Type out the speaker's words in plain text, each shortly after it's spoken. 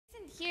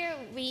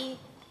we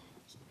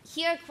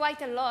hear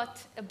quite a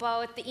lot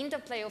about the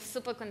interplay of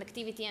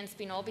superconductivity and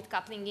spin-orbit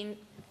coupling in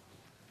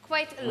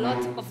quite a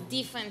lot of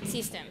different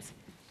systems.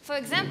 For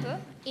example,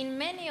 in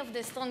many of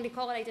the strongly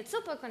correlated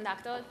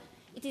superconductors,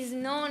 it is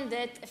known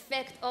that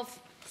effects of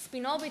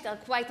spin-orbit are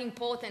quite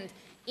important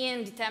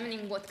in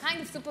determining what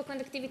kind of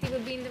superconductivity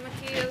will be in the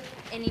material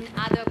and in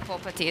other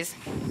properties.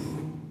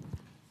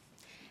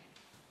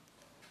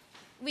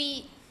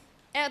 We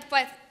heard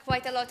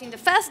quite a lot in the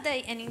first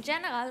day, and in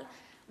general,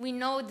 we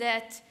know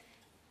that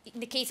in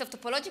the case of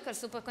topological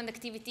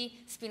superconductivity,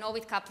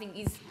 spin-orbit coupling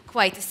is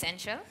quite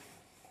essential.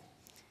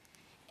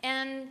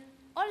 And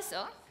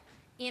also,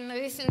 in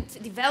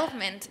recent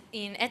development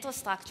in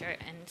heterostructure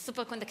and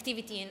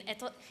superconductivity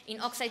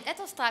in oxide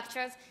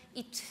heterostructures,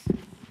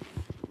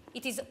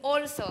 it is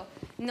also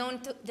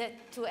known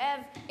to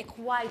have a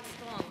quite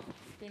strong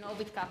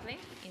spin-orbit coupling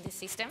in the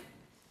system.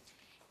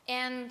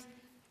 And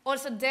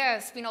also there,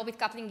 spin-orbit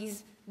coupling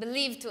is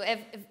believed to have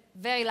a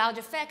very large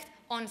effect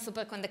on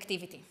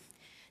superconductivity.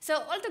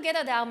 So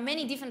altogether, there are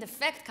many different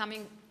effects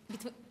coming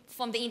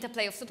from the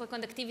interplay of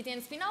superconductivity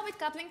and spin-orbit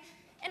coupling,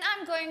 and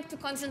I'm going to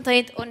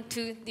concentrate on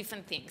two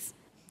different things.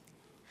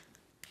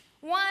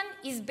 One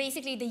is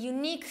basically the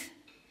unique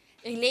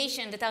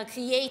relations that are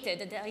created,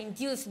 that are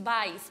induced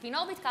by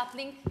spin-orbit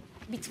coupling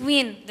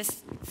between the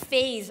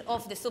phase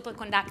of the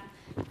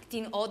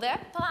superconducting order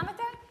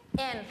parameter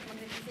and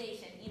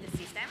magnetization in the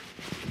system,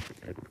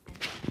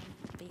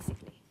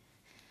 basically.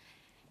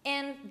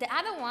 And the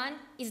other one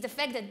is the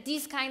fact that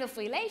this kind of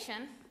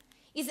relation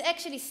is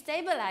actually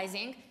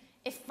stabilizing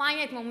a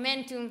finite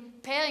momentum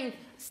pairing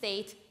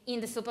state in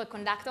the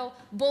superconductor,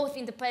 both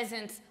in the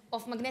presence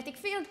of magnetic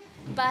field,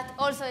 but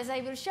also, as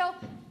I will show,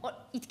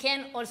 it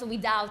can also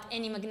without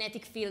any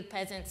magnetic field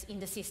presence in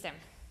the system.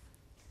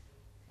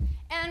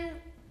 And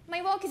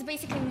my work is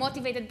basically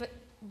motivated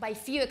by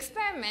few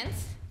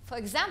experiments. For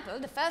example,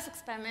 the first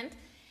experiment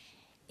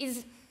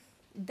is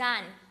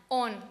done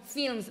on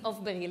films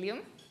of beryllium.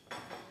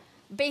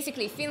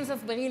 Basically, films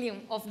of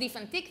beryllium of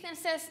different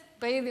thicknesses,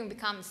 beryllium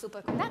becomes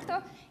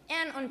superconductor,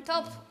 and on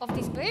top of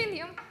this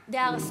beryllium,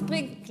 there are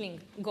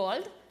sprinkling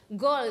gold.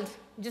 Gold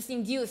just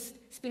induced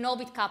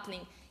spin-orbit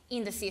coupling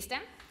in the system,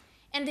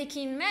 and they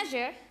can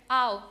measure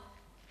how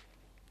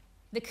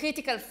the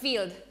critical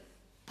field,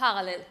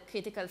 parallel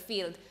critical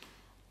field,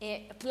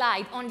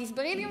 applied on this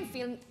beryllium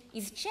film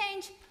is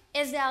changed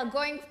as they are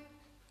going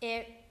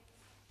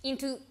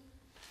into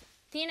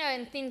thinner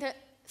and thinner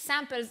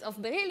samples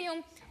of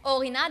beryllium,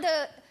 or in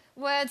other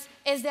words,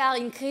 as they are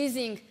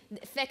increasing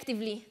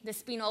effectively the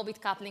spin-orbit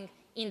coupling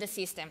in the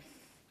system.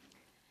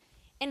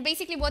 And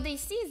basically what they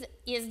see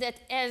is that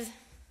as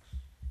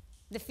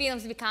the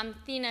films become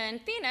thinner and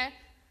thinner,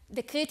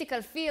 the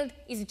critical field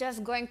is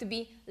just going to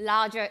be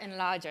larger and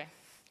larger.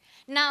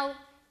 Now,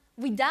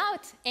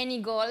 without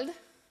any gold,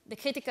 the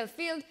critical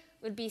field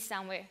will be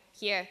somewhere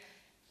here,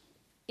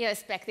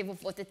 irrespective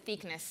of what the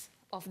thickness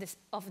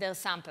of their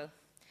sample.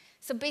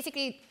 So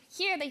basically,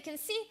 here they can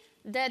see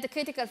that the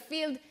critical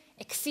field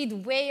exceeds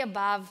way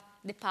above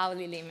the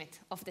Pauli limit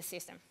of the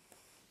system.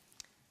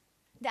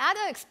 The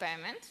other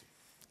experiment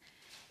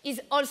is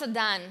also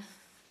done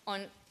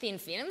on thin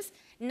films.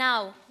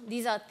 Now,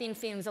 these are thin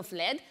films of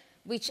lead,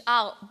 which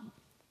are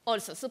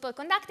also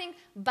superconducting,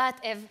 but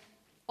have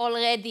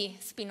already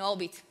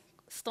spin-orbit,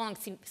 strong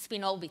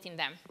spin-orbit in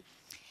them.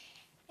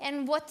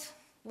 And what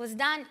was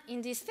done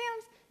in these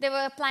films, they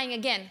were applying,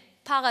 again,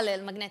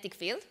 parallel magnetic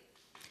field,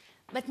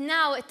 but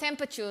now at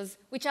temperatures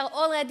which are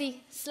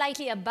already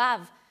slightly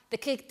above the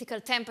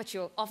critical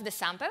temperature of the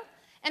sample,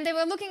 and they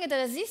were looking at the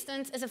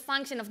resistance as a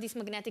function of this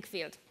magnetic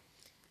field.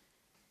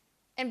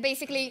 And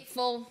basically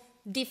for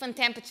different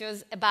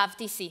temperatures above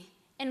Tc.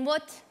 And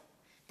what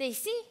they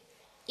see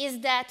is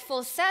that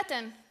for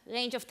certain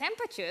range of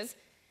temperatures,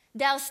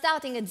 they are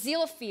starting at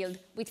zero field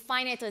with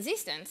finite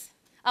resistance.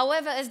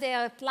 However, as they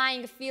are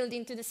applying a field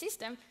into the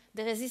system,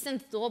 the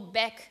resistance drops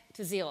back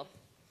to zero.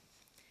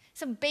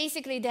 So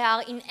basically, they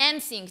are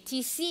enhancing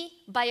Tc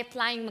by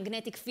applying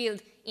magnetic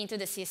field into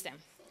the system.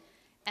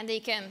 And they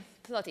can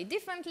plot it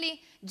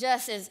differently,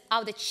 just as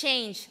how the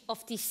change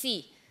of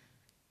Tc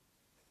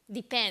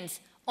depends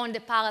on the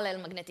parallel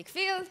magnetic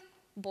field,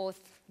 both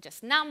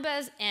just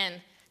numbers and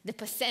the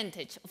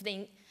percentage of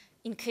the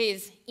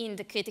increase in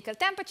the critical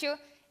temperature.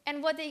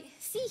 And what they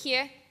see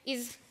here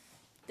is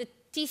the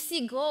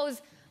Tc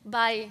grows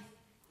by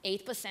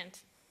 8%.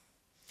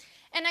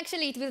 And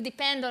actually, it will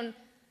depend on,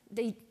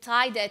 they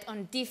try that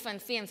on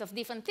different films of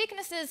different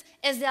thicknesses.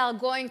 As they are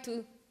going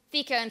to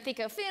thicker and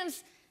thicker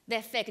films, the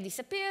effect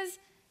disappears,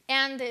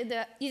 and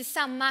there is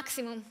some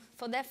maximum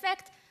for the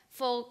effect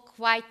for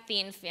quite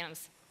thin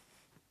films.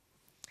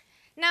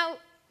 Now,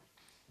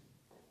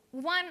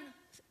 one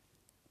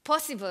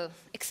possible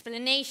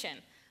explanation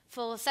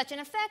for such an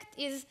effect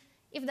is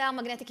if there are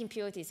magnetic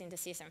impurities in the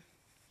system.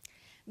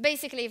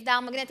 Basically, if there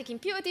are magnetic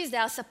impurities, they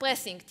are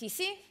suppressing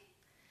Tc.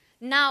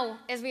 Now,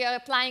 as they are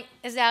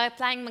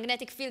applying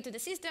magnetic field to the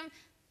system,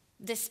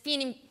 the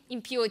spin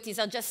impurities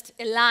are just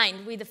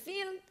aligned with the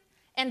field,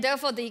 and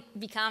therefore they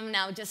become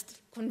now just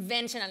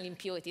conventional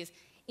impurities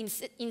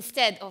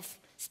instead of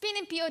spin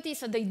impurities,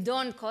 so they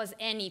don't cause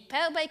any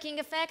pair breaking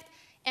effect,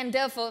 and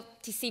therefore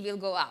Tc will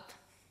go up.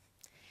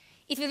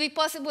 It will be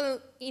possible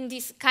in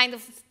this kind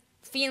of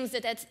films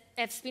that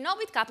have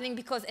spin-orbit coupling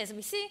because, as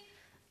we see,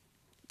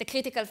 the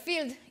critical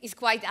field is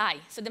quite high.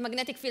 So the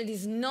magnetic field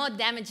is not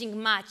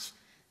damaging much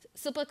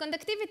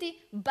superconductivity,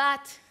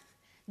 but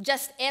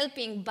just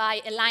helping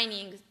by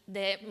aligning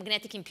the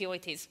magnetic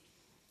impurities.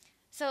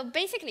 So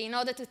basically, in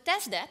order to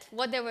test that,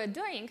 what they were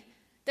doing,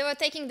 they were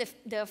taking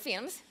their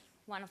films,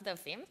 one of their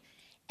films,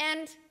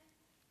 and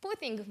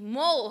putting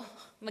more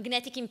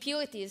magnetic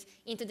impurities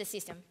into the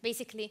system,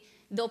 basically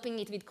doping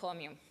it with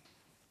chromium.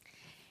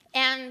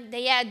 And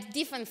they had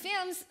different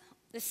films,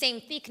 the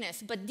same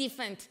thickness, but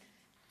different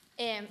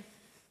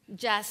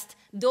just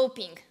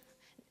doping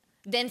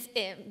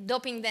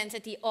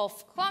density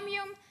of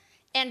chromium.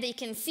 And they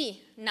can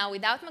see now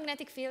without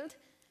magnetic field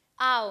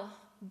how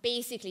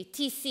basically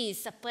Tc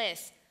is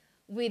suppressed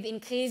with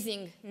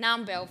increasing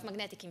number of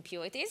magnetic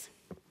impurities.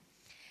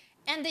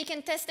 And they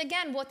can test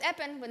again what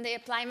happened when they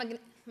apply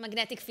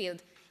magnetic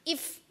field.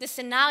 If the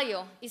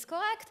scenario is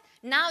correct,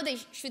 now they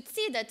should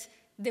see that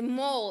the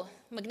more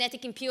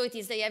magnetic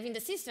impurities they have in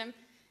the system,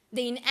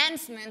 the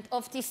enhancement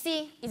of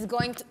Tc is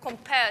going to,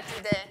 compared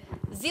to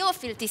the zero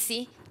field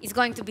Tc, is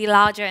going to be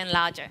larger and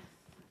larger.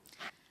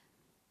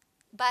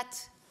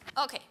 But,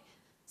 OK,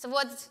 so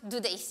what do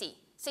they see?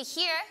 So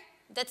here,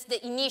 that's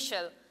the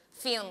initial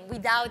film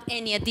without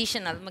any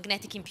additional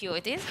magnetic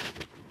impurities.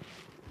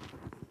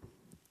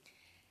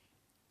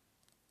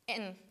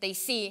 And they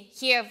see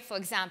here, for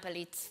example,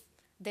 it's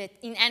the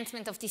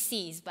enhancement of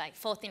Tc is by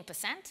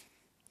 14%.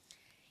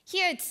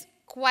 Here it's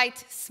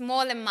quite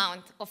small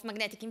amount of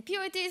magnetic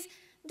impurities.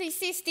 They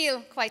see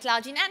still quite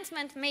large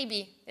enhancement,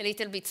 maybe a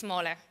little bit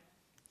smaller.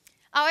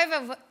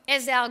 However,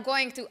 as they are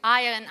going to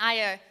higher and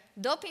higher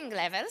doping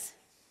levels,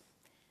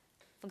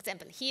 for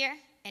example, here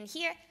and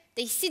here,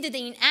 they see that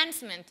the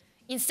enhancement,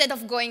 instead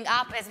of going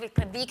up as we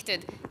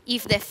predicted,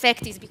 if the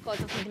effect is because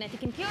of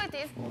magnetic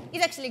impurities,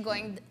 is actually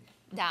going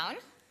down.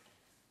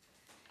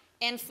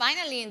 And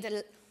finally, in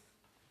the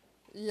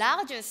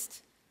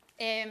largest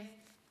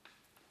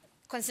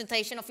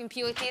concentration of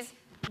impurities,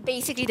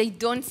 basically they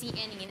don't see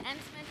any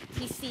enhancement.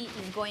 Tc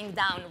is going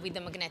down with the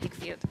magnetic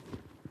field.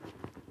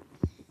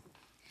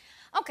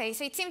 OK,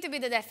 so it seems to be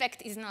that the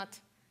effect is not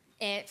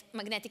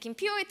magnetic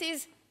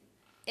impurities,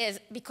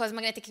 because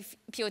magnetic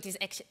impurities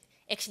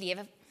actually have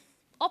an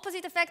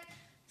opposite effect.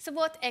 So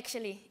what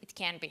actually it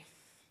can be?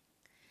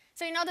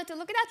 So in order to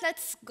look at that,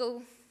 let's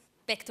go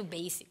back to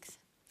basics.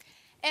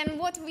 And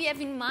what we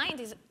have in mind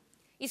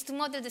is to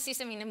model the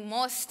system in the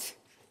most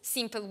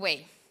simple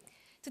way.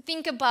 To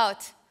think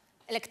about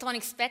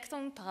electronic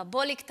spectrum,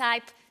 parabolic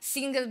type,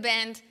 single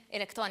band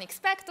electronic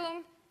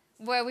spectrum,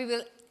 where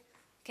we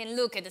can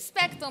look at the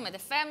spectrum, at the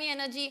Fermi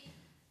energy.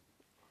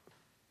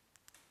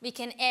 We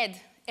can add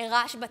a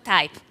Rashba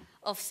type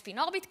of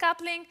spin-orbit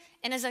coupling.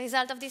 And as a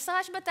result of this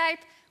Rashba type,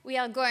 we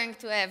are going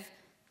to have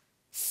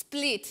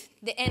split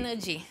the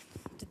energy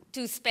to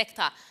two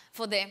spectra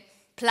for the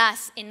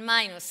plus and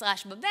minus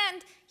Rashba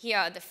band. Here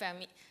are the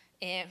Fermi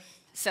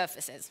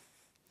surfaces.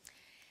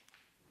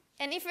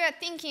 And if we are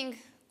thinking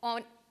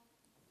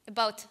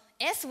about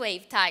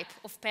S-wave type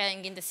of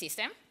pairing in the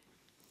system,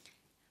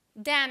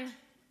 then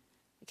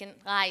we can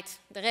write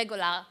the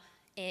regular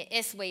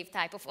S-wave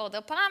type of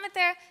order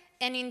parameter.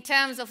 And in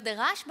terms of the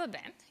Rashba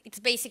band, it's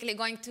basically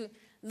going to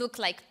look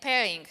like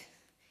pairing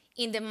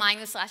in the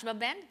minus Rashba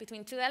band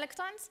between two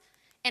electrons,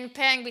 and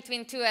pairing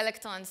between two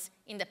electrons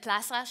in the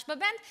plus Rashba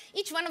band.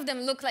 Each one of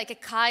them look like a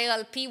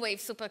chiral p-wave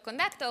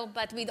superconductor,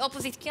 but with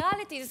opposite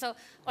chiralities. So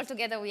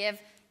altogether, we have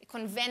a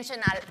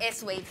conventional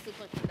S-wave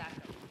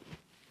superconductor.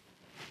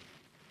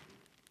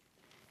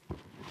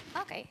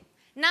 OK.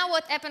 Now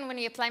what happened when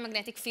we apply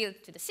magnetic field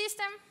to the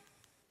system?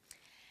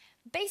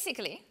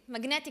 Basically,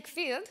 magnetic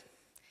field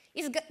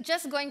is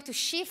just going to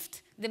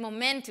shift the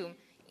momentum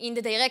in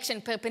the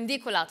direction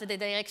perpendicular to the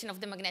direction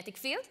of the magnetic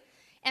field.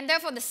 And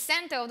therefore, the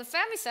center of the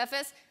Fermi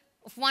surface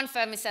of one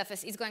Fermi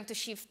surface is going to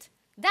shift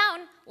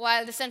down,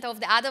 while the center of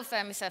the other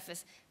Fermi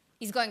surface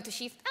is going to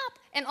shift up.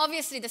 And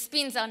obviously, the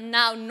spins are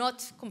now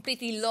not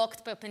completely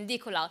locked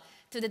perpendicular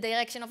to the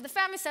direction of the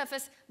Fermi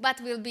surface,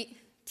 but will be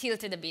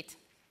tilted a bit.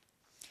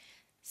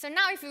 So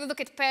now if we look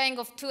at pairing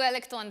of two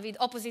electrons with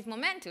opposite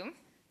momentum,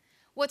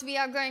 what we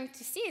are going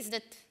to see is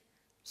that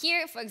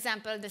here, for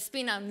example, the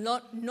spins are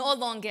no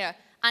longer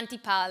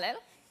anti-parallel.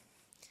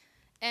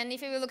 And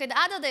if we look at the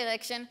other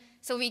direction,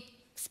 so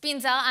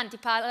spins are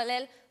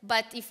anti-parallel,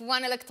 but if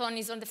one electron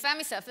is on the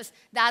Fermi surface,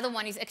 the other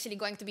one is actually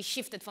going to be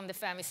shifted from the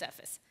Fermi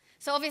surface.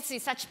 So obviously,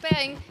 such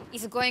pairing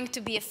is going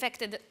to be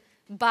affected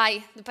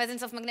by the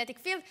presence of magnetic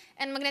field.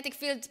 And magnetic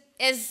field,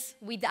 as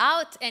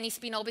without any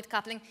spin-orbit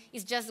coupling,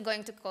 is just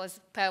going to cause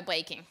pair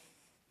breaking.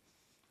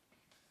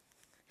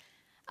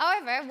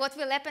 However, what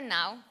will happen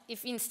now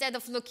if instead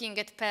of looking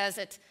at pairs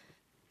at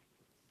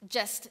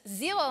just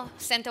zero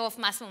center of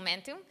mass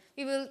momentum,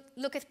 we will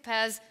look at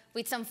pairs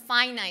with some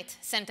finite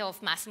center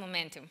of mass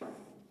momentum.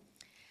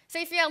 So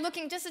if we are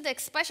looking just at the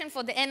expression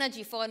for the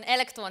energy for an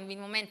electron with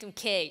momentum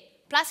k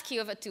plus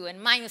Q over 2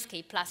 and minus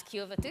K plus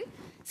Q over 2.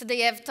 So they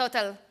have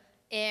total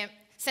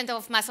center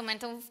of mass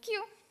momentum of Q.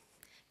 You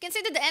can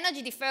see that the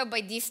energy differ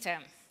by this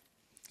term.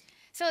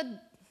 So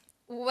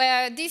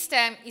where this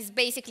term is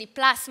basically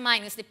plus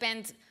minus,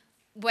 depends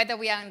whether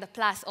we are in the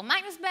plus or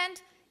minus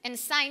band, and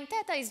sine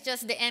theta is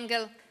just the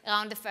angle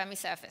around the Fermi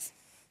surface.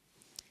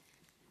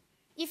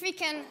 If we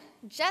can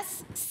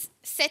just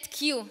set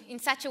Q in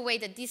such a way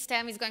that this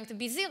term is going to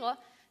be 0,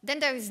 then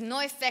there is no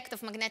effect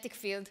of magnetic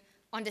field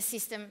on the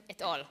system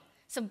at all.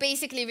 So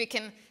basically, we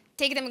can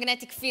take the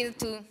magnetic field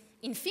to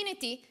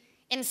infinity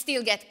and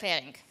still get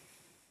pairing.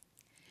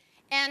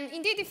 And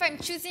indeed, if I'm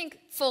choosing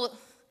for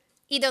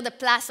either the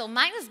plus or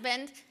minus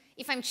band,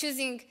 if I'm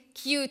choosing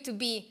Q to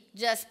be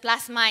just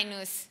plus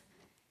minus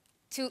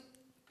 2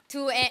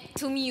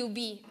 mu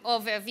b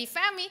over V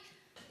Fermi,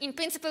 in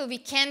principle, we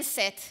can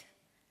set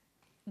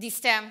this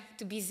term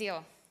to be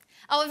 0.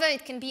 However,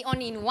 it can be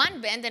only in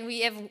one band, and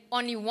we have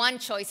only one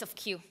choice of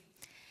Q.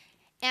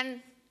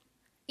 And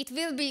it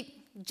will be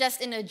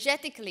just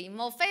energetically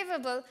more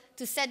favorable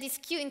to set this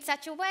Q in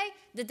such a way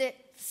that the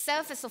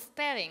surface of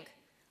pairing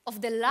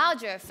of the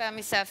larger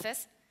Fermi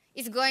surface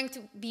is going to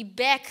be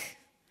back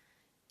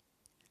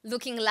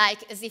looking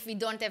like as if we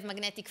don't have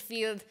magnetic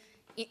field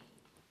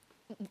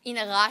in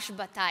a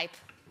Rashba type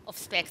of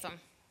spectrum.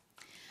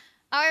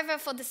 However,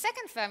 for the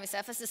second Fermi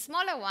surface, the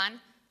smaller one,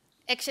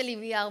 actually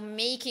we are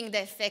making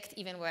the effect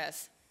even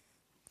worse.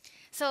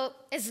 So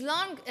as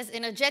long as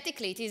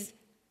energetically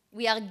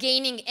we are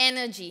gaining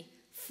energy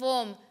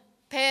from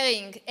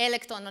pairing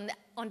electron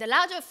on the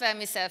larger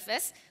Fermi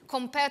surface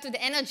compared to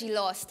the energy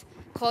lost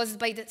caused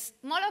by the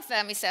smaller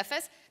Fermi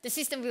surface, the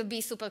system will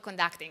be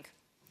superconducting.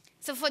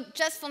 So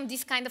just from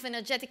this kind of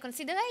energetic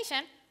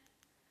consideration,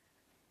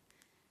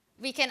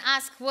 we can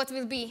ask what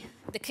will be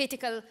the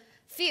critical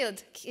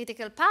field,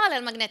 critical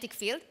parallel magnetic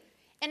field.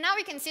 And now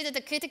we can see that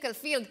the critical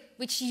field,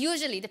 which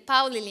usually the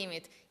Pauli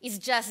limit is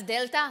just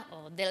delta,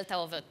 or delta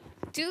over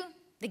 2,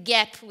 the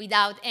gap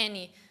without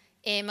any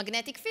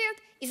magnetic field,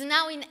 is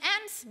now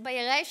enhanced by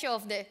a ratio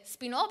of the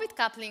spin-orbit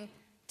coupling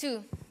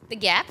to the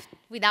gap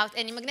without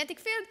any magnetic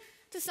field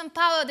to some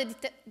power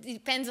that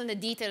depends on the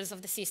details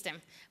of the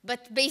system,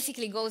 but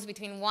basically goes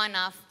between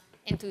 1/2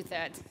 and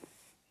 2/3.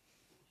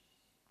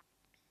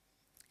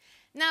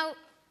 Now,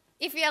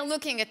 if we are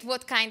looking at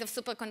what kind of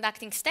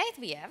superconducting state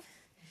we have,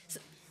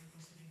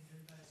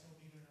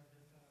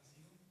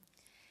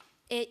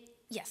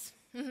 yes.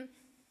 Mm-hmm.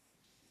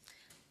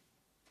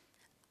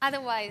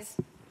 Otherwise,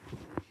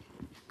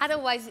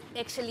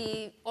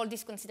 actually, all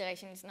this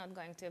consideration is not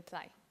going to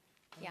apply.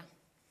 Yeah.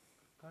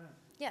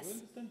 Yes. Do I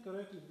understand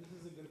correctly, this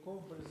is a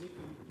Gelkov-Barzik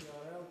in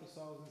PRL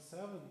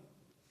 2007,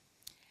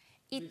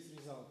 this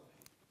result?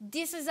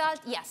 This result,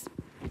 yes.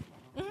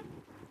 Mm-hmm.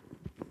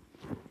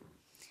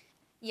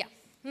 Yeah.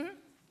 Mm-hmm.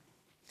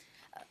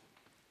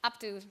 Up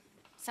to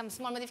some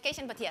small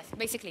modification, but yes,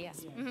 basically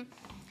yes. Yeah.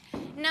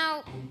 Mm-hmm.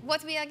 Now,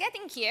 what we are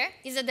getting here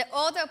is that the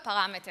order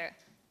parameter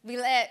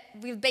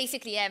will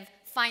basically have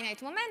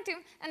finite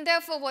momentum, and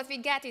therefore what we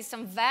get is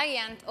some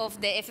variant of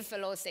the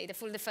FFLO state, the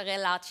full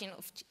Farrell arch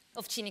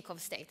of Chinnikov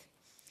state.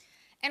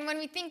 And when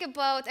we think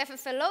about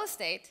FFLO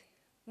state,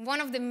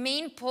 one of the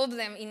main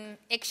problems in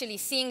actually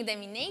seeing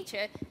them in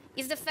nature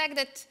is the fact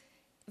that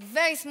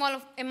very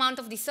small amount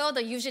of disorder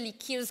usually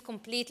kills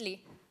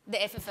completely the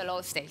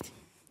FFLO state.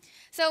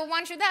 So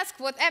one should ask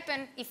what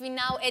happens if we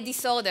now add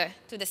disorder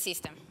to the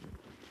system.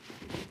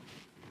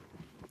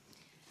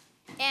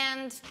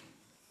 And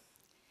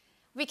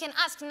we can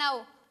ask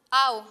now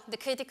how the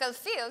critical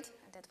field,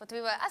 that's what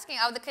we were asking,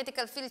 how the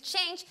critical field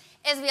change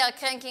as we are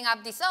cranking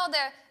up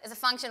disorder as a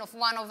function of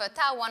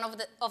 1/tau, 1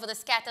 over the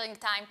scattering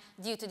time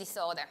due to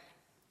disorder.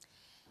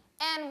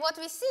 And what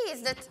we see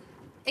is that,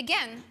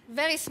 again,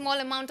 very small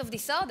amount of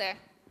disorder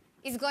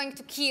is going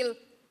to kill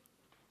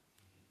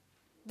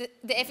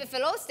the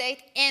FFLO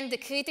state, and the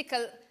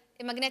critical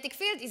magnetic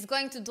field is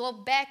going to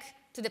drop back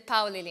to the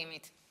Pauli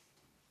limit.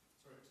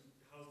 Sorry,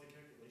 how's the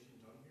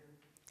calculation done here?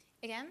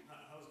 Again?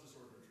 How is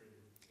disorder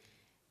treated?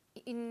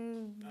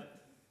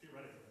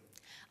 Theoretically.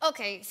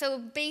 OK, so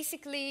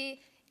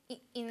basically,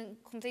 in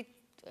a complete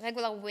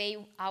regular way,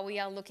 how we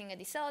are looking at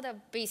disorder,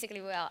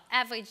 basically we are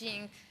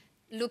averaging,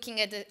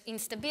 looking at the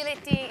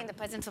instability in the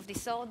presence of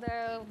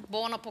disorder,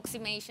 Born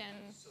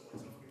approximation. So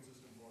like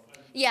self-consistent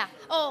Born? Yeah.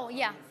 Oh,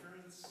 yeah.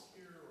 Interference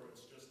here, or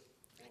it's just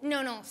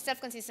No,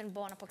 self-consistent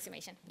Born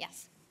approximation,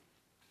 yes.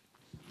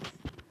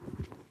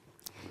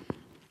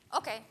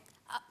 OK,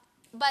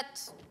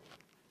 but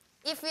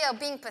if we are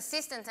being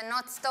persistent and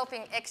not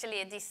stopping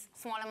actually at this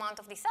small amount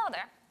of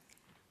disorder,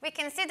 we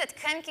can see that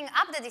cranking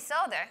up the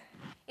disorder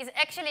is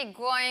actually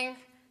going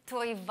to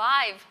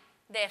revive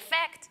the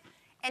effect,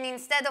 and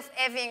instead of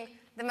having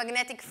the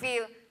magnetic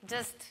field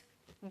just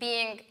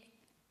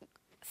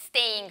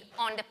staying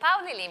on the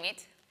Pauli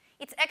limit,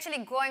 it's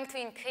actually going to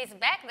increase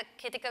back the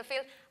critical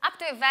field up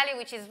to a value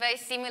which is very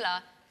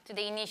similar to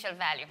the initial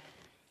value.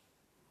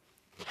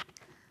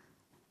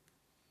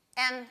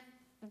 And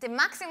the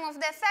maximum of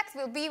the effect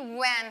will be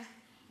when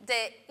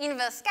the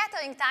inverse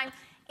scattering time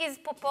is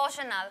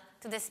proportional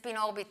to the spin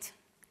orbit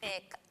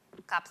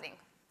coupling.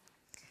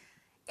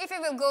 If we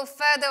will go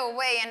further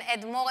away and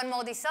add more and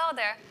more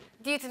disorder,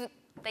 due to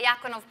the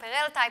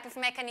Yakonov-Perel type of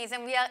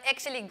mechanism, we are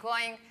actually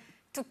going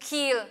to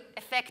kill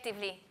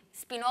effectively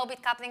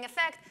spin-orbit coupling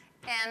effect,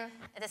 and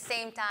at the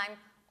same time,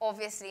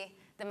 obviously,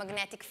 the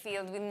magnetic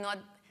field will not,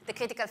 the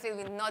critical field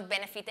will not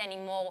benefit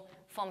anymore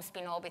from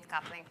spin-orbit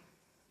coupling.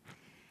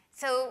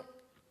 So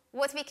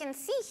what we can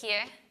see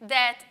here,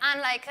 that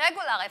unlike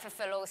regular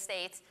FFLO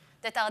states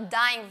that are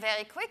dying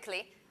very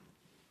quickly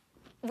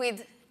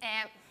with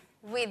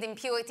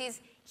impurities,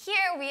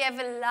 here we have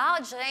a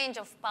large range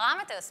of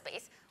parameter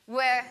space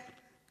where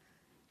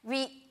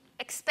we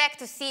expect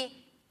to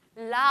see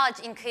large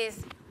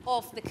increase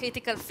of the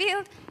critical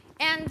field,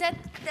 and that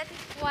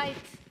is quite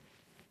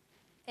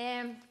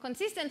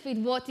consistent with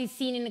what is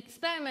seen in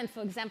experiment,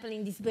 for example,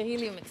 in this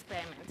beryllium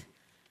experiment.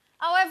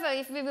 However,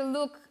 if we will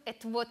look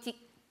at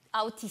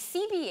how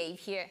TC behave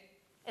here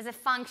as a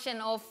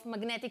function of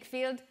magnetic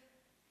field,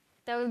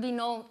 there will be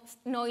no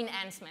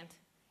enhancement.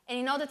 And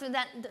in order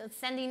to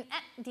send in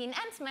the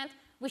enhancement,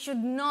 we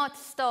should not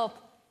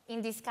stop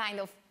in this kind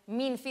of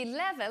mean field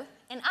level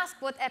and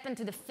ask what happened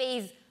to the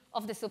phase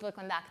of the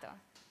superconductor.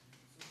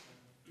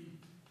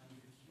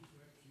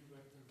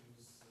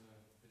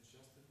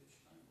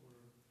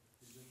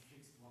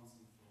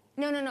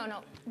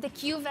 No. The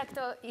Q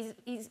vector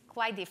is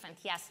quite different,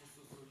 yes.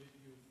 So you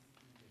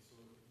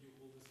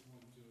always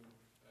want to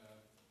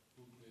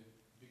put the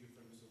bigger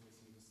Fermi surface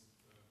in this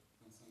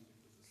concentric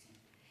to the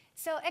center.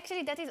 So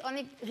actually, that is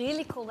only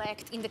really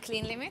correct in the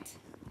clean limit.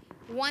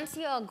 Once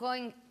you are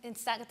going and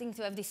starting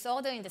to have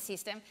disorder in the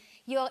system,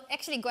 you're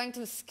actually going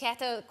to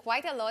scatter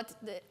quite a lot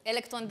the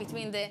electron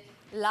between the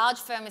large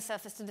Fermi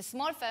surface to the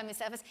small Fermi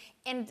surface,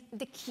 and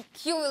the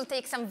Q will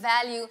take some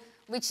value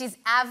which is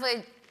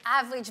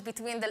average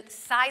between the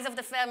size of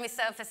the Fermi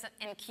surface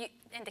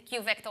and the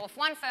Q vector of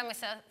one Fermi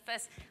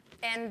surface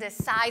and the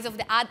size of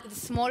the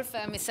small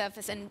Fermi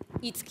surface and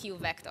its Q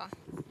vector.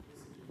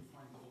 Basically, you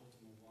find the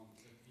optimal one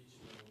at each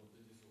level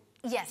of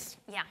the disorder. Yes,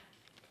 yeah.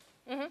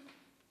 Mm-hmm.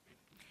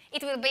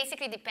 It will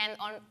basically depend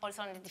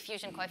also on the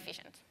diffusion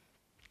coefficient.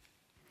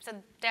 So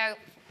there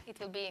it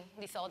will be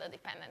disorder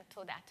dependent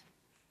to that.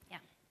 Yeah.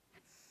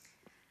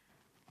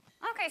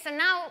 Okay, so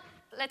now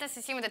let us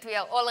assume that we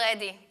are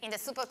already in the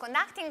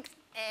superconducting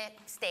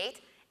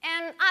state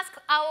and ask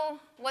how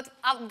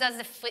does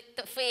the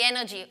free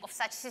energy of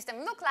such system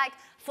look like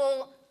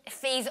for a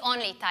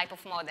phase-only type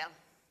of model.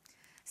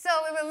 So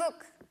we will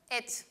look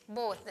at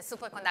both the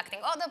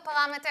superconducting order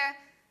parameter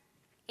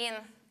in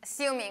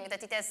assuming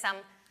that it has some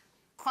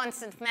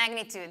constant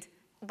magnitude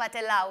but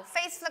allow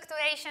phase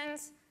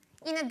fluctuations.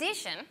 In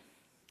addition,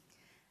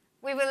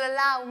 we will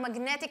allow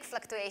magnetic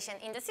fluctuation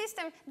in the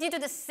system due to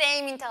the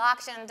same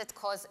interaction that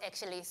cause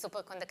actually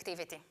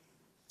superconductivity.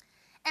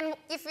 And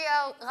if we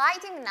are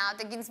writing now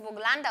the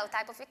Ginzburg-Landau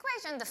type of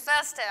equation, the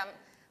first term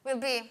will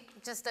be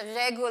just a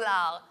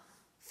regular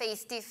phase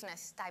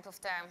stiffness type of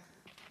term,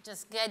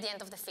 just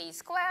gradient of the phase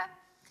square.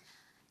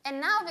 And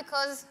now,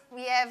 because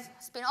we have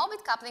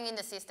spin-orbit coupling in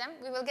the system,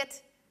 we will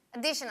get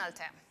additional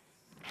term.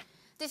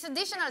 This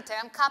additional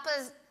term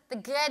couples the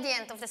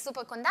gradient of the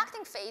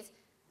superconducting phase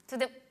to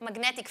the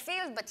magnetic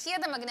field, but here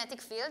the magnetic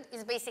field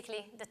is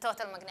basically the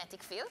total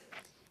magnetic field.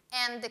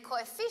 And the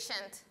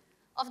coefficient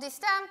of this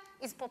term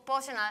is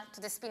proportional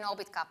to the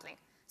spin-orbit coupling.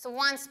 So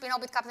once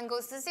spin-orbit coupling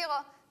goes to 0,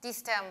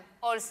 this term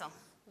also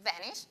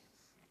vanishes.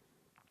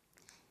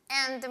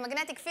 And the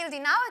magnetic field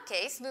in our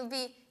case will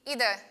be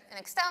either an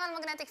external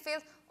magnetic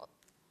field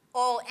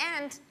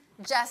and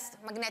just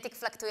magnetic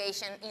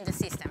fluctuation in the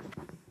system.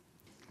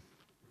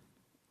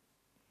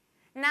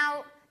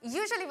 Now,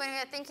 usually when we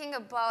are thinking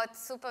about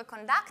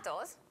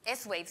superconductors,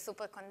 S-wave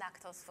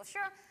superconductors for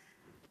sure,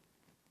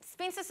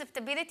 spin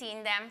susceptibility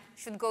in them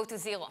should go to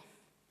 0.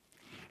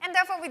 And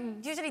therefore,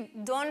 we usually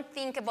don't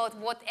think about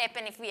what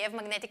happens if we have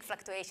magnetic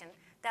fluctuation.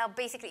 They are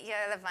basically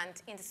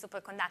irrelevant in the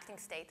superconducting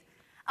state.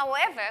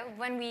 However,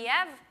 when we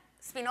have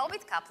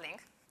spin-orbit coupling,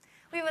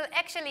 we will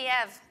actually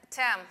have a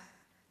term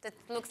that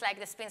looks like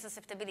the spin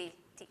susceptibility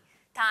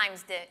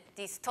times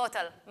this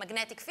total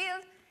magnetic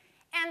field.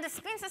 And the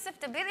spin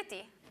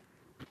susceptibility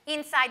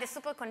inside the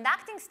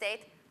superconducting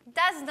state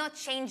does not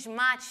change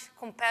much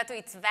compared to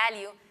its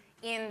value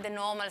in the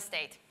normal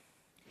state.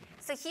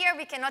 So here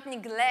we cannot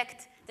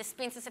neglect the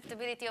spin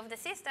susceptibility of the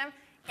system,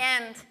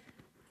 and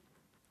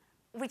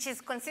which is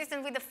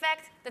consistent with the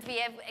fact that we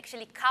have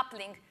actually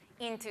coupling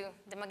into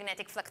the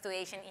magnetic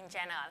fluctuation in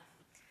general.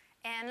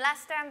 And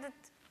last term,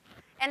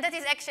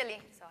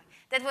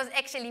 that was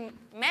actually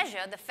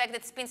measured, the fact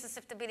that spin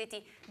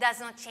susceptibility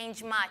does not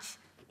change much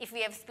if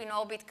we have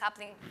spin-orbit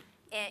coupling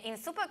in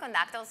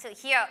superconductors. So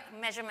here,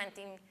 measurement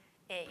in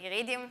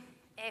iridium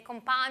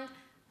compound,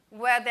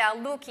 where they are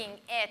looking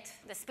at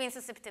the spin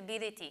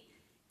susceptibility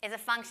as a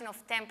function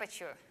of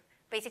temperature.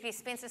 Basically,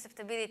 spin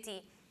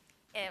susceptibility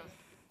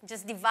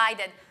just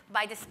divided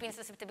by the spin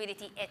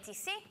susceptibility at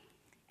Tc.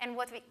 And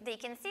what they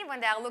can see when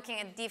they are looking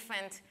at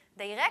different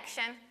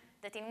direction,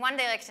 that in one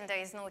direction there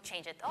is no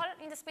change at all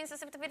in the spin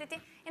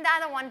susceptibility. In the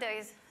other one, there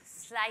is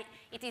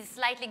it is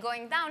slightly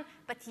going down,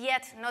 but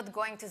yet not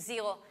going to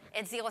zero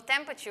at zero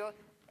temperature,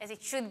 as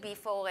it should be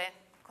for a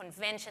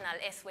conventional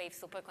S-wave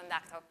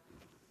superconductor.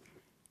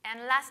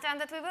 And last term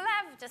that we will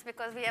have, just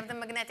because we have the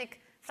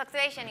magnetic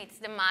fluctuation, it's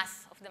the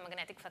mass of the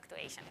magnetic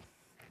fluctuation.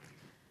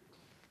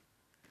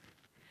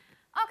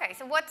 Okay,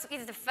 so what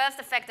is the first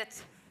effect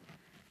that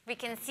we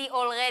can see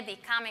already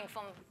coming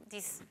from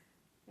this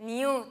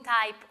new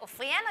type of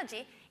free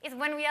energy is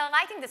when we are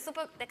writing the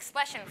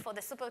expression for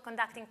the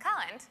superconducting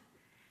current,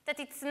 that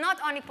it's not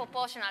only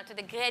proportional to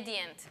the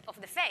gradient of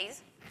the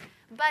phase,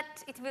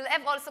 but it will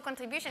have also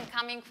contribution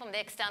coming from the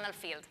external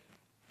field.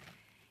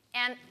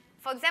 And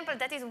for example,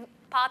 that is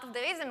part of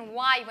the reason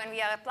why when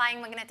we are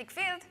applying magnetic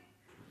field,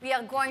 we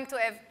are going to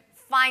have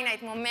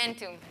finite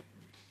momentum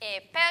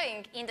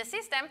pairing in the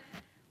system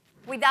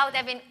without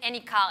having any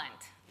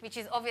current, which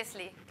is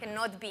obviously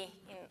cannot be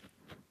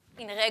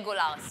in a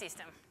regular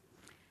system.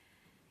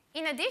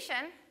 In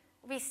addition,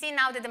 we see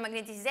now that the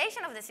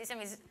magnetization of the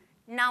system is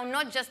now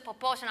not just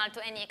proportional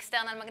to any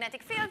external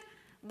magnetic field,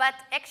 but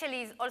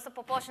actually is also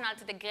proportional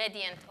to the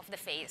gradient of the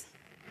phase.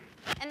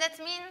 And that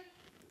means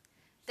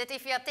that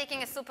if you are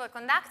taking a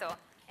superconductor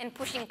and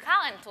pushing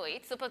current through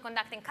it,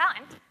 superconducting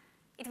current,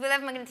 it will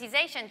have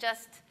magnetization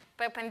just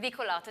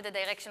perpendicular to the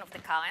direction of the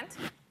current.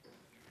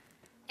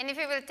 And if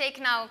we will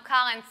take now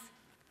currents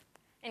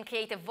and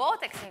create a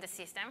vortex in the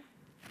system,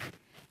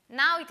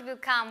 now it will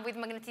come with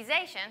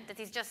magnetization that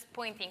is just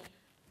pointing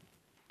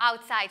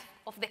outside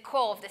of the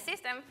core of the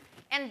system,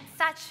 and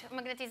such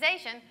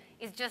magnetization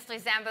is just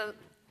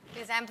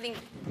resembling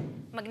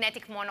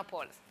magnetic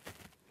monopoles.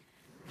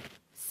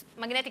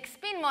 Magnetic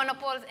spin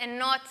monopoles and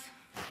not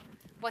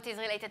what is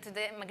related to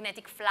the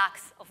magnetic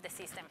flux of the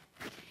system.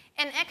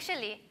 And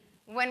actually,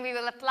 when we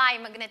will apply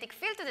magnetic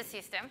field to the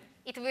system,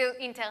 it will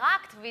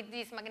interact with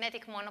this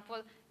magnetic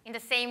monopole in the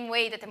same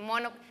way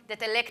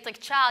that electric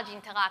charge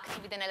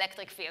interacts with an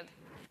electric field.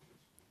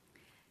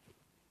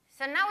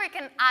 So now we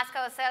can ask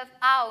ourselves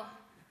how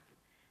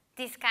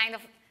this kind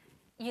of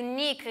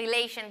unique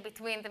relation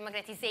between the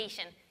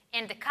magnetization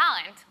and the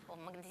current, or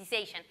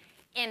magnetization,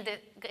 and the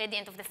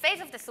gradient of the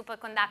phase of the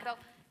superconductor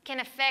can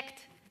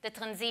affect the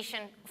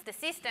transition of the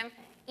system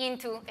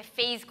into a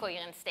phase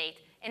coherent state,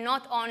 and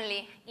not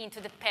only into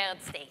the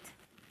paired state.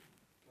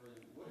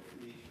 What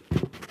is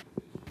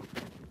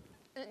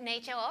the nature of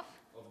Nature of?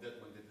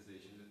 that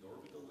magnetization? Is it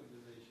orbital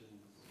magnetization?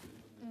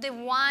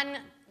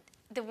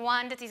 The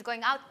one that is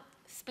going out,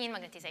 spin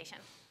magnetization.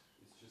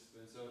 It's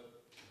just so.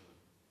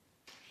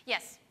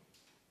 Yes.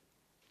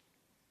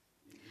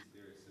 Is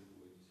there a simple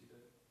way to see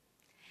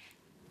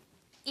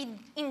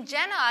that? In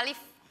general, if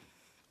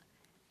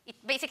it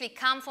basically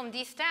comes from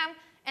this term,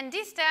 and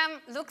this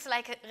term looks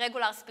like a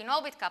regular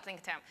spin-orbit coupling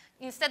term.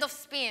 Instead of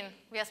spin,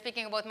 we are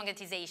speaking about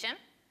magnetization.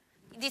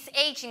 This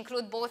H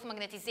includes both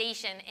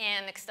magnetization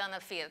and external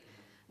field.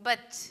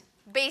 But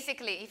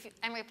basically, if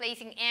I'm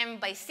replacing M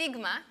by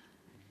sigma,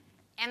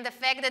 and the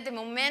fact that the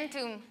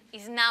momentum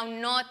is now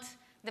not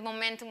the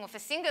momentum of a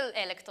single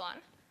electron,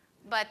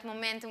 but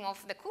momentum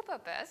of the Cooper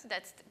pairs,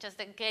 that's just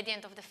the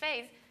gradient of the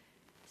phase.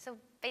 So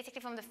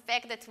basically from the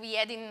fact that we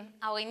add in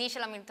our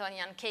initial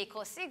Hamiltonian K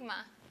cross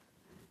sigma,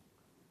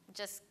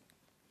 just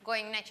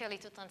going naturally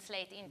to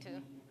translate into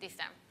this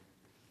term.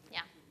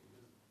 Yeah.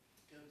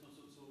 So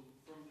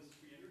from this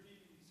free energy,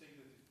 you say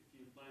that if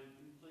you apply an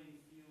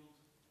in-plane field,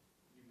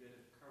 you get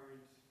a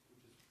current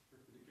which is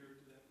perpendicular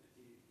to that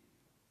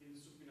in the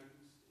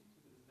superconducting state?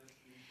 Is that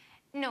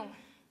No.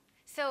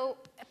 So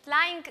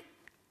applying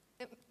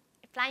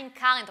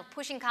current or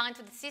pushing current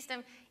to the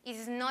system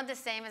is not the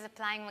same as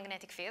applying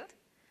magnetic field.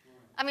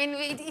 I mean,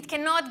 it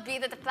cannot be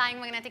that applying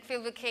magnetic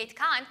field will create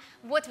current.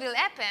 What will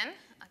happen,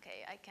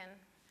 okay, I can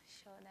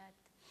show that.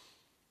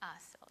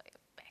 Sorry,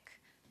 back.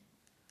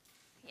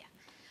 Yeah.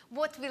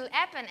 What will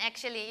happen,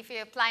 actually, if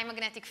you apply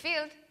magnetic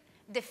field,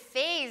 the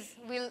phase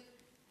will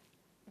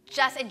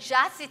just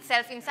adjust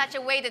itself in such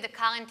a way that the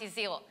current is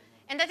zero.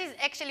 And that is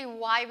actually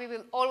why we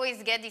will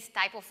always get this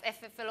type of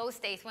FFLO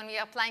state when we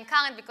are applying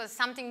current, because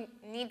something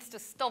needs to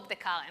stop the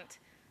current,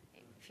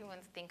 if you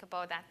want to think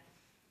about that.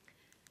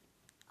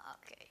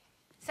 Okay.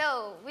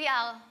 So we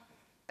are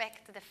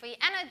back to the free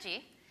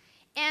energy.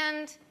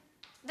 And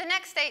the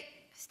next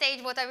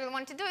stage, what I will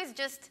want to do is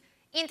just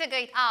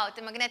integrate out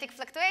the magnetic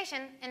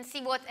fluctuation and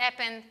see what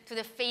happened to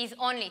the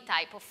phase-only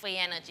type of free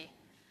energy.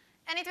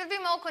 And it will be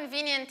more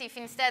convenient if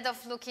instead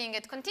of looking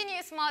at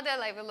continuous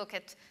model, I will look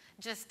at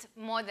just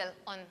model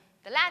on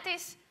the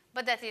lattice.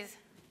 But that is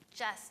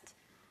just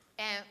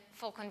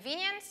for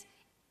convenience.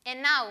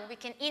 And now we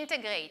can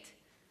integrate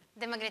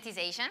the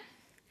magnetization.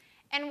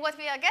 And what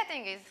we are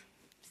getting is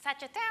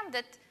such a term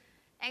that,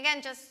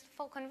 again, just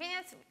for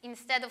convenience,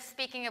 instead of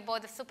speaking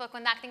about the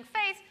superconducting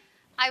phase,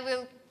 I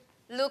will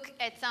look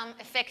at some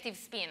effective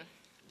spin.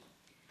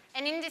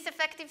 And in this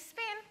effective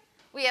spin,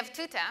 we have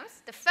two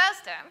terms. The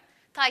first term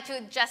tries to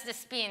adjust the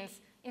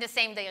spins in the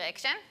same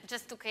direction,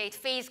 just to create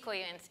phase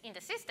coherence in the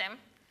system,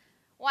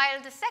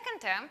 while the second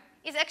term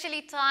is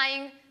actually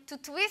trying to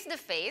twist the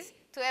phase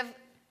to have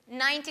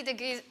 90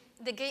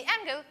 degree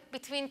angle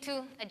between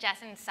two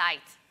adjacent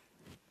sides.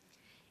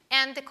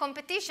 And the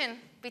competition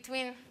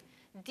between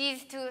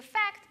these two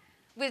effects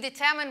will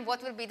determine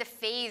what will be the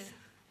phase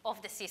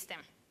of the system.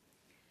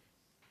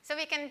 So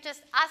we can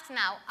just ask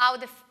now how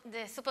the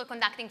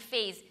superconducting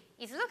phase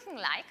is looking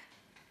like.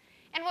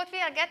 And what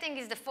we are getting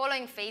is the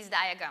following phase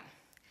diagram.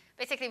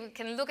 Basically, we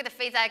can look at the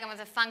phase diagram as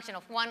a function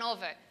of 1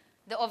 over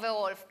the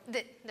overall,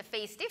 the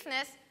phase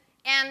stiffness,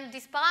 and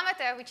this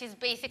parameter, which is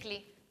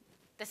basically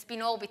the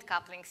spin-orbit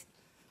coupling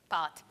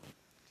part.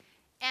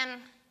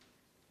 And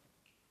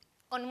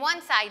on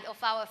one side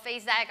of our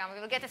phase diagram,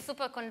 we will get a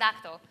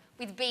superconductor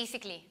with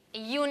basically a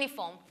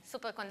uniform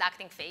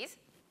superconducting phase.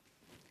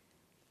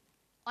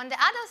 On the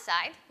other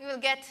side, we will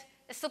get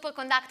a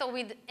superconductor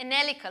with an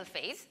helical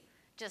phase.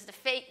 Just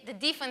the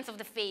difference of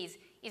the phase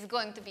is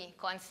going to be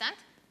constant.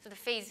 So the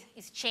phase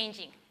is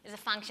changing as a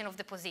function of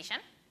the position.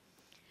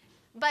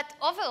 But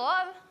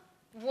overall,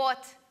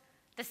 what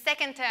the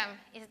second term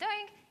is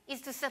doing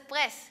is to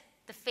suppress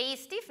the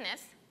phase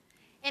stiffness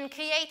and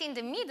create in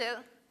the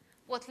middle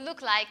what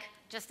look like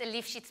just a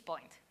Lifshitz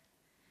point.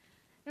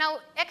 Now,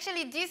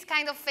 actually, this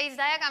kind of phase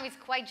diagram is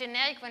quite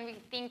generic when we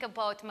think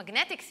about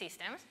magnetic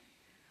systems,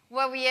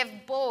 where we have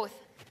both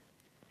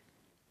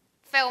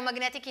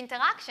ferromagnetic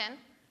interaction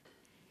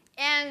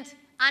and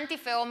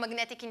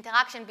antiferromagnetic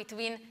interaction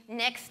between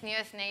nearest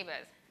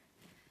neighbors.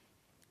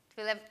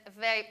 It will have a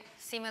very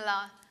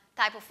similar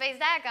type of phase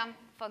diagram.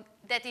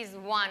 That is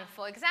one,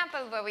 for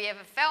example, where we have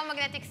a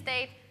ferromagnetic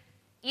state,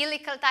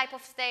 helical type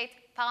of state,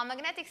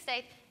 paramagnetic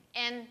state,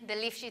 and the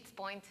Lifshitz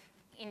point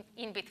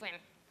in between.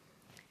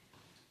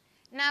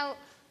 Now,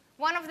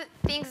 one of the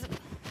things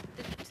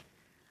that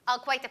are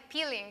quite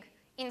appealing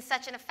in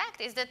such an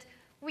effect is that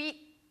we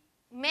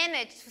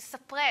manage to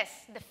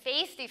suppress the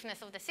phase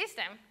stiffness of the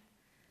system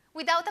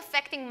without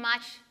affecting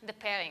much the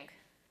pairing.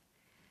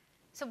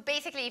 So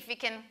basically, if we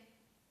can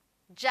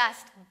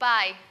just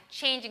by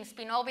changing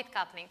spin-orbit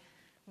coupling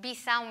be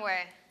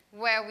somewhere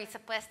where we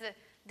suppress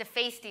the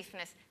phase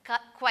stiffness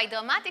quite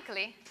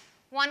dramatically,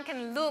 one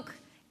can look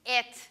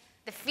at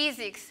the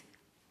physics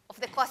of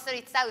the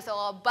Kosterlitz-Thouless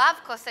or above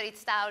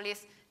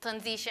Kosterlitz-Thouless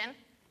transition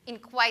in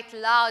quite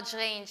large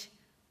range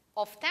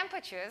of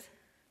temperatures,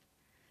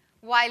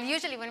 while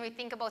usually when we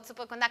think about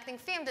superconducting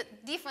film, the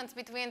difference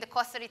between the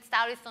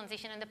Kosterlitz-Thouless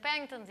transition and the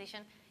pairing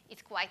transition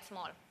is quite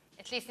small,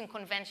 at least in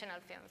conventional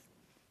films.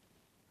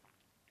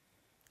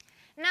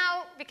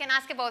 Now we can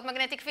ask about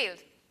magnetic field,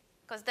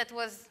 because that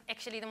was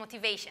actually the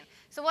motivation.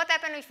 So what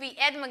happens if we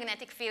add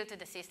magnetic field to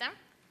the system?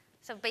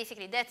 So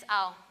basically, that's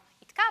how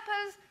it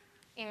couples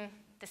in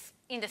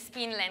the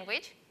spin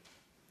language.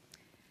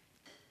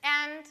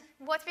 And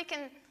what we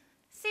can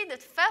see,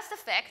 that first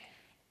effect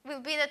will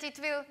be that it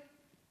will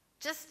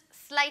just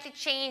slightly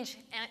change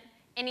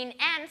and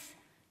enhance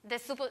the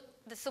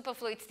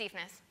superfluid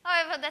stiffness.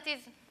 However, that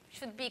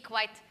should be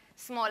quite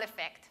small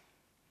effect.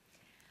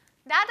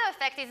 The other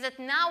effect is that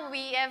now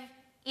we have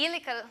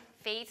helical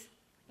phase,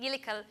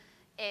 helical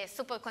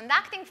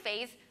superconducting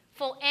phase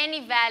for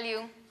any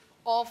value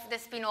of the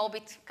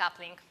spin-orbit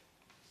coupling.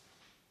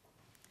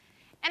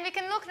 And we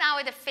can look now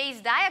at the phase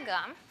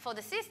diagram for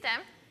the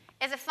system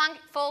as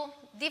for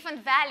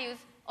different values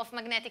of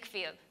magnetic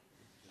field.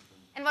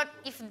 And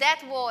if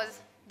that was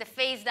the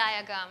phase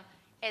diagram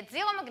at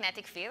 0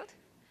 magnetic field,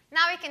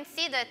 now we can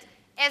see that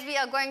as we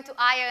are going to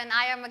higher and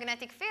higher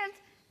magnetic field,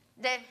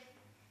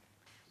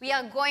 we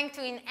are going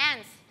to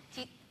enhance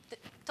the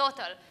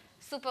total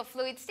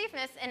superfluid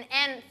stiffness and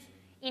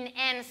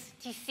enhance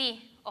TC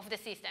of the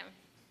system.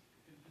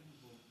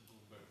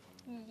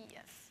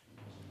 Yes.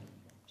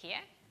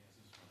 Here?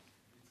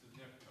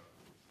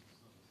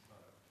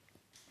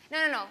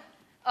 No.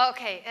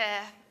 OK,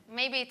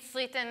 maybe it's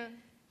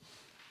written.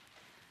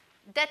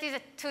 That is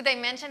a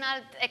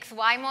two-dimensional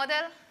XY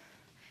model.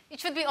 It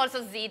should be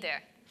also Z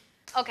there.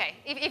 OK,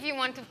 if you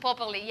want to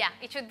properly, yeah,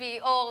 it should be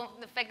all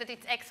the fact that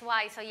it's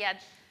XY. So yeah,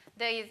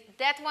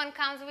 that one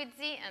comes with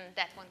Z and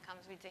that one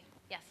comes with Z.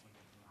 Yes.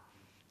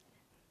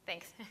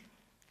 Thanks.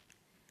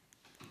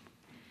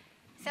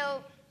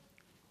 So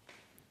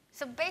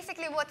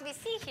basically what we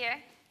see here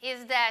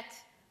is that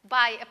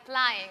by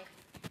applying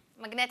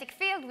magnetic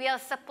field, we are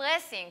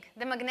suppressing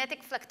the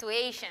magnetic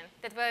fluctuation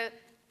that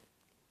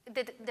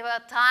they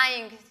were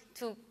trying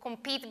to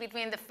compete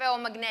between the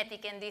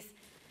ferromagnetic and this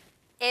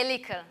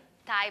helical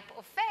type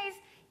of phase.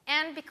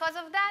 And because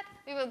of that,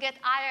 we will get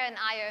higher and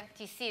higher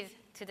TCs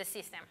to the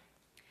system.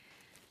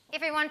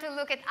 If we want to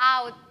look at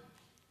how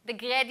the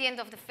gradient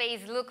of the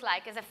phase look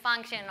like as a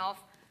function of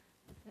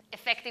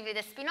effectively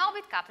the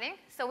spin-orbit coupling,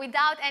 so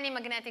without any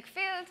magnetic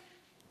field,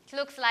 it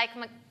looks like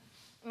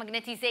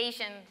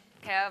magnetization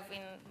curve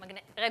in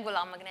regular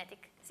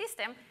magnetic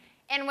system.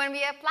 And when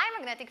we apply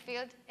magnetic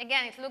field,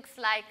 again, it looks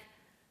like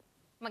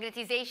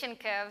magnetization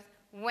curves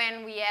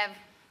when we have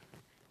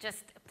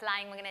just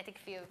applying magnetic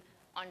field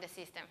on the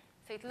system.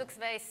 So it looks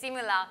very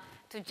similar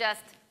to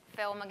just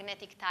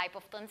ferromagnetic type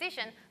of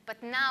transition,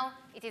 but now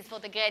it is for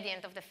the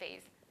gradient of the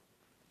phase.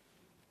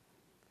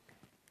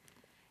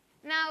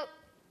 Now,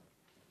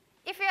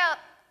 if we are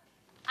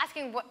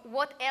asking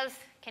what else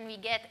can we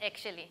get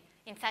actually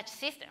in such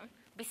system,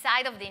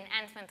 beside of the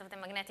enhancement of the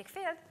magnetic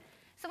field,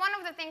 So one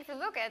of the things to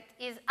look at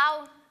is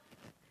how,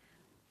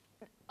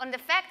 on the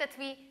fact that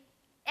we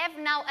have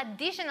now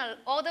additional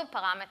order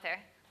parameter,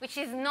 which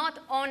is not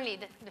only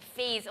the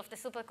phase of the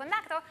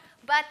superconductor,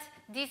 but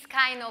this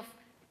kind of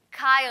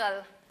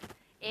chiral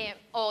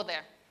order,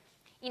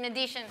 in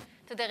addition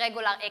to the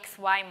regular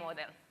XY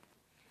model.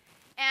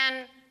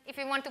 And if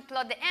we want to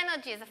plot the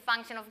energy as a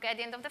function of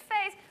gradient of the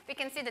phase, we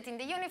can see that in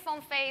the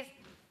uniform phase,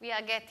 we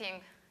are getting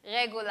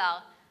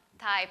regular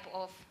type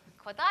of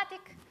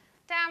quadratic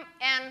term,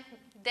 and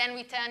then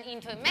we turn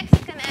into a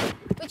Mexican F,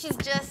 which is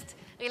just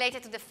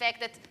related to the fact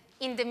that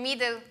in the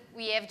middle,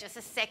 we have just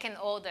a second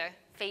order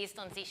phase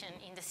transition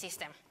in the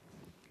system.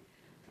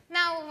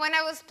 Now, when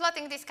I was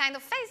plotting this kind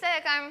of phase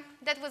diagram,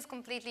 that was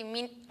completely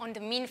on the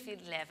mean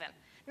field level.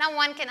 Now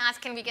one can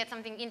ask, can we get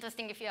something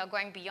interesting if you are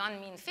going beyond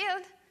mean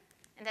field?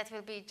 And that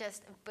will be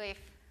just a brief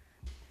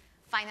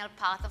final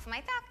part of my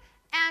talk.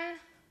 And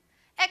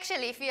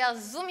actually, if we are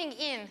zooming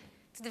in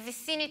to the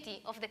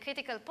vicinity of the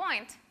critical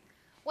point,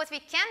 what we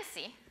can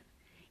see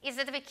is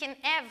that we can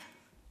have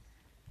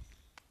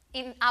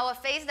in our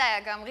phase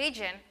diagram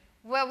region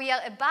where we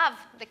are above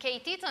the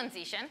KT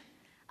transition.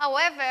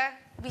 However,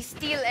 we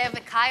still have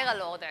a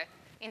chiral order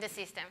in the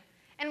system.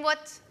 And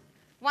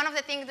one of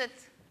the things that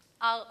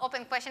are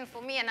open question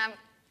for me and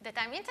that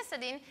I'm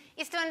interested in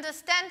is to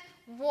understand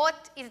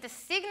what is the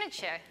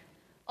signature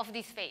of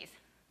this phase,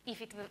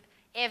 if it will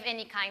have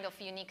any kind of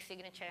unique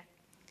signature.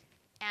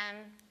 And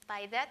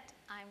by that,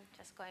 I'm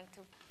just going to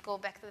go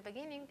back to the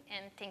beginning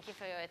and thank you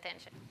for your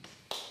attention.